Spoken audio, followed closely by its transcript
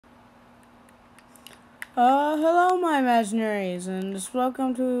Hello my imaginaries, and just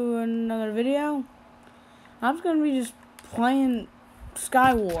welcome to another video. I'm just gonna be just playing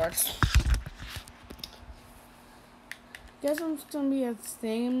Skywars. Guess I'm just gonna be a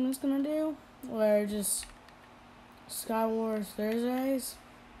thing I'm just gonna do, where just Skywars Thursdays.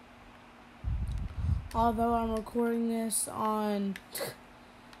 Although I'm recording this on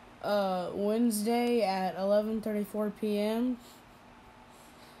Wednesday at 11:34 p.m.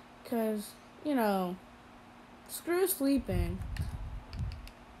 Cause, you know, screw sleeping.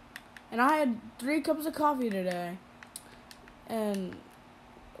 And I had 3 cups of coffee today. And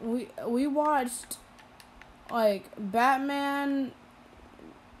we watched like Batman,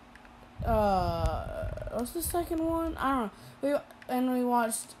 what's the second one? I don't know. We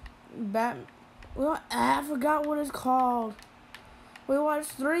watched I forgot what it's called. We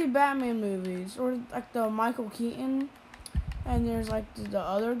watched 3 Batman movies, or like the Michael Keaton, and there's like the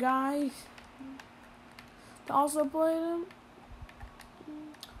other guys that also played him,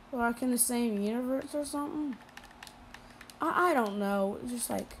 or like in the same universe or something. I don't know. It's just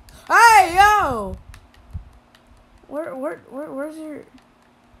like, hey yo, where's your?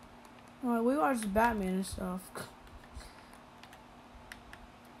 Well, we watched Batman and stuff.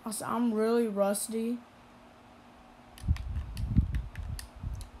 Also, I'm really rusty.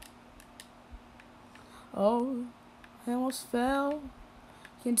 Oh, I almost fell.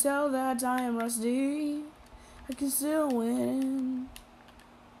 Can tell that I am rusty. I can still win.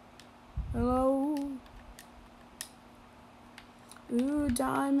 Hello. Ooh,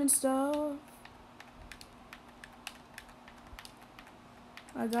 diamond stuff.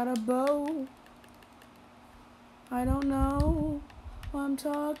 I got a bow. I don't know why I'm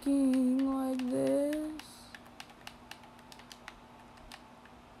talking like this.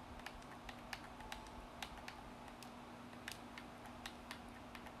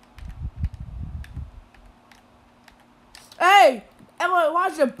 Hey!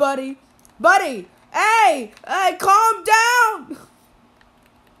 Watch it, buddy. Buddy! Hey! Hey, calm down!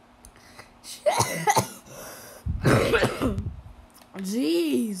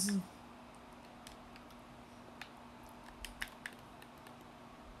 Jeez.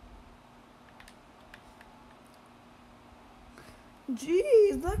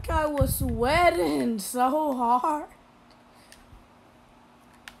 Jeez, that guy was sweating so hard.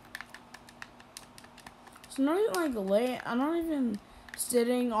 So not even like I'm not even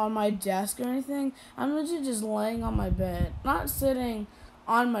sitting on my desk or anything. I'm literally just laying on my bed. Not sitting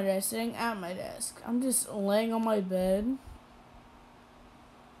on my desk, sitting at my desk. I'm just laying on my bed.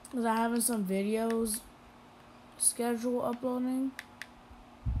 Because I'm having some videos schedule uploading.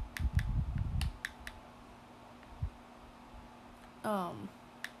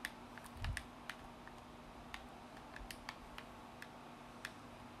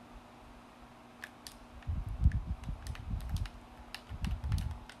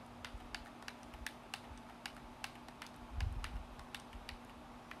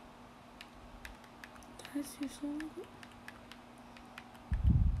 Can I see something?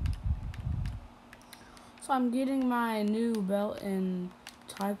 So I'm getting my new belt in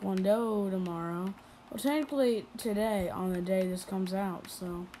Taekwondo tomorrow. Well, technically today, on the day this comes out,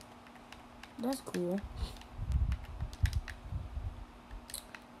 so that's cool.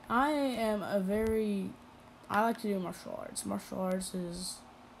 I like to do martial arts. Martial arts is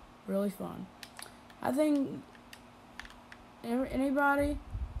really fun. I think anybody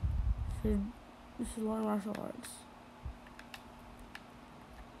should learn martial arts.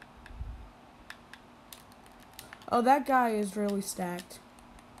 Oh, that guy is really stacked.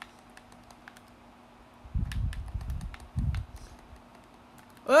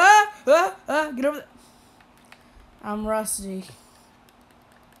 Get over there. I'm rusty.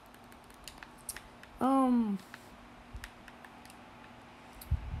 I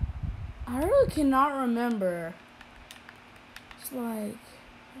really cannot remember. It's like,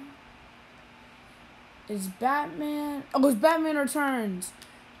 is Batman? Oh, it's Batman Returns.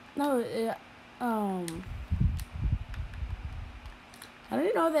 No, I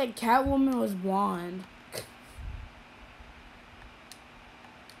didn't know that Catwoman was blonde.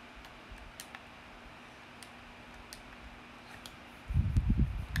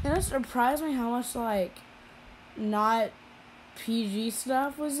 And it surprised me how much, like, not PG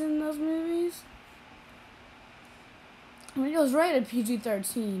stuff was in those movies. I mean, it was rated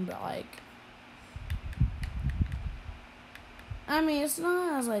PG-13, but, like, I mean, it's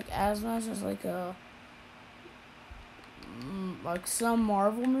not as much as, like, like some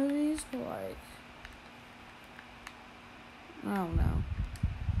Marvel movies, but, like, I don't know.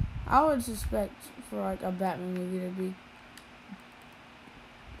 I would suspect for, like, a Batman movie to be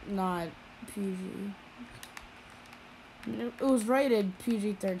not PG, It was rated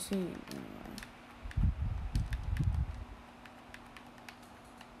PG-13 anyway.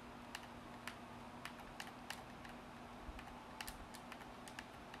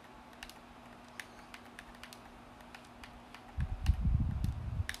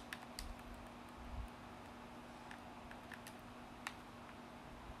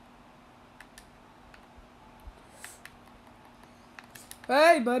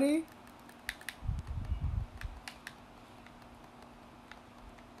 Hey, buddy.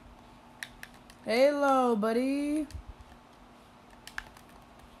 Hello, buddy.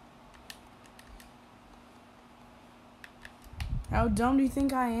 How dumb do you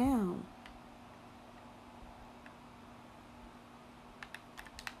think I am?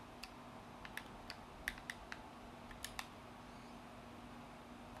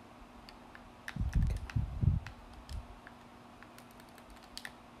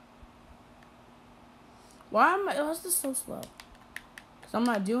 Why is this so slow? Because I'm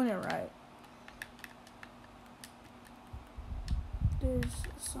not doing it right. There's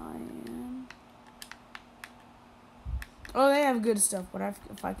cyan. Oh, they have good stuff, but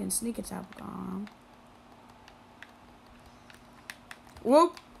if I can sneak attack on them.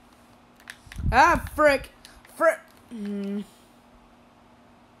 Whoop! Ah, frick! Frick!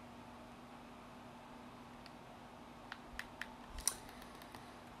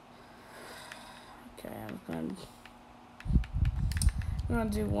 Okay, I'm gonna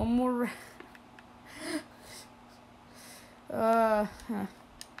do one more.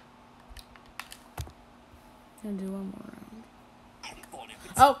 Gonna do one more round.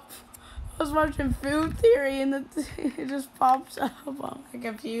 Oh, I was watching Food Theory and it just pops up on my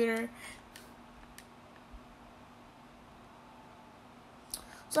computer.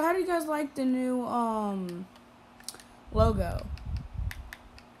 So how do you guys like the new logo?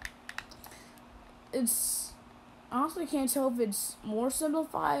 It's I honestly can't tell if it's more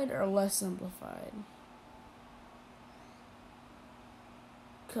simplified or less simplified.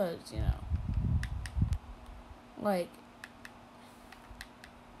 Cause, you know, like,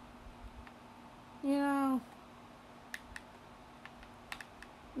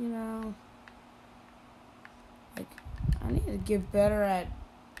 like, I need to get better at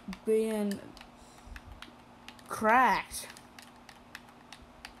being cracked.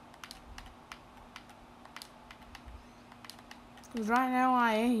 Cause right now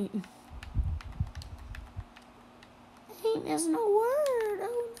I ain't. Ain't is no word.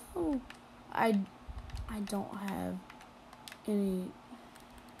 Oh no. I don't have any.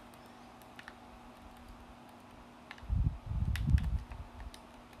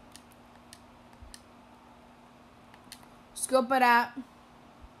 Scope it out.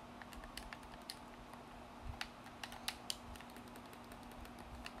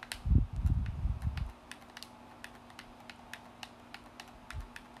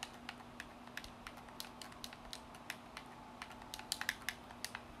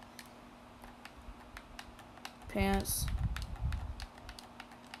 Pants.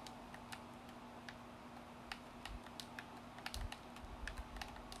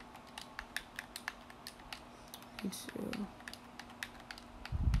 Me too.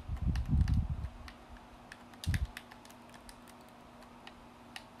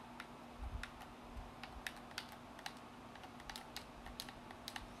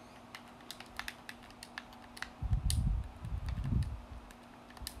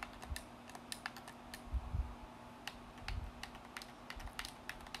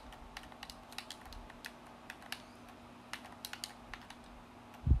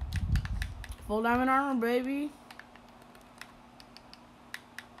 Full diamond armor, baby.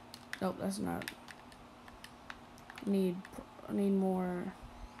 Nope, that's not. I need more.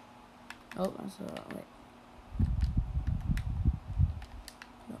 Oh, that's wait.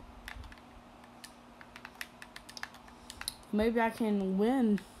 Nope. Maybe I can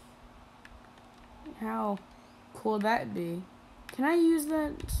win. How cool would that be? Can I use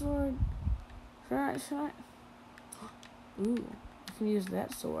that sword? Should I? Ooh, I can use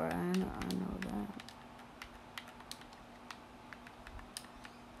that sword. I know that.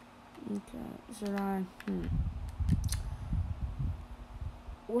 Okay, should I?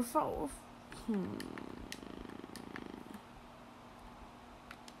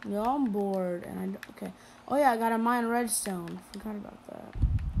 Yeah, I'm bored, and okay. Oh yeah, I gotta mine redstone. Forgot about that.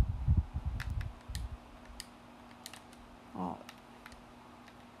 Oh.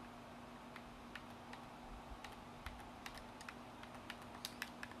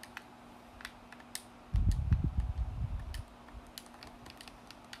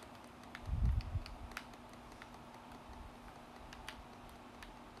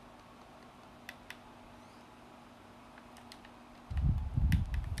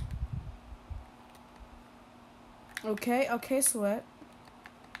 Okay, okay, Sweat.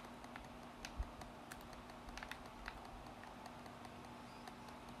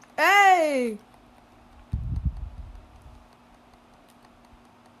 Hey!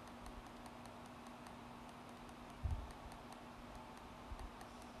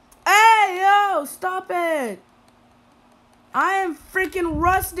 Hey, yo! Stop it! I am freaking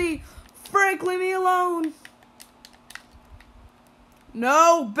rusty! Frick, leave me alone!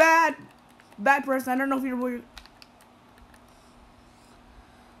 No, bad person. I don't know if you're...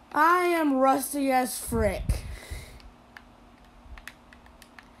 I am rusty as frick.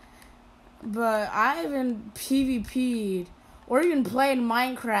 But I haven't PvP'd or even played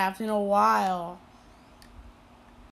Minecraft in a while.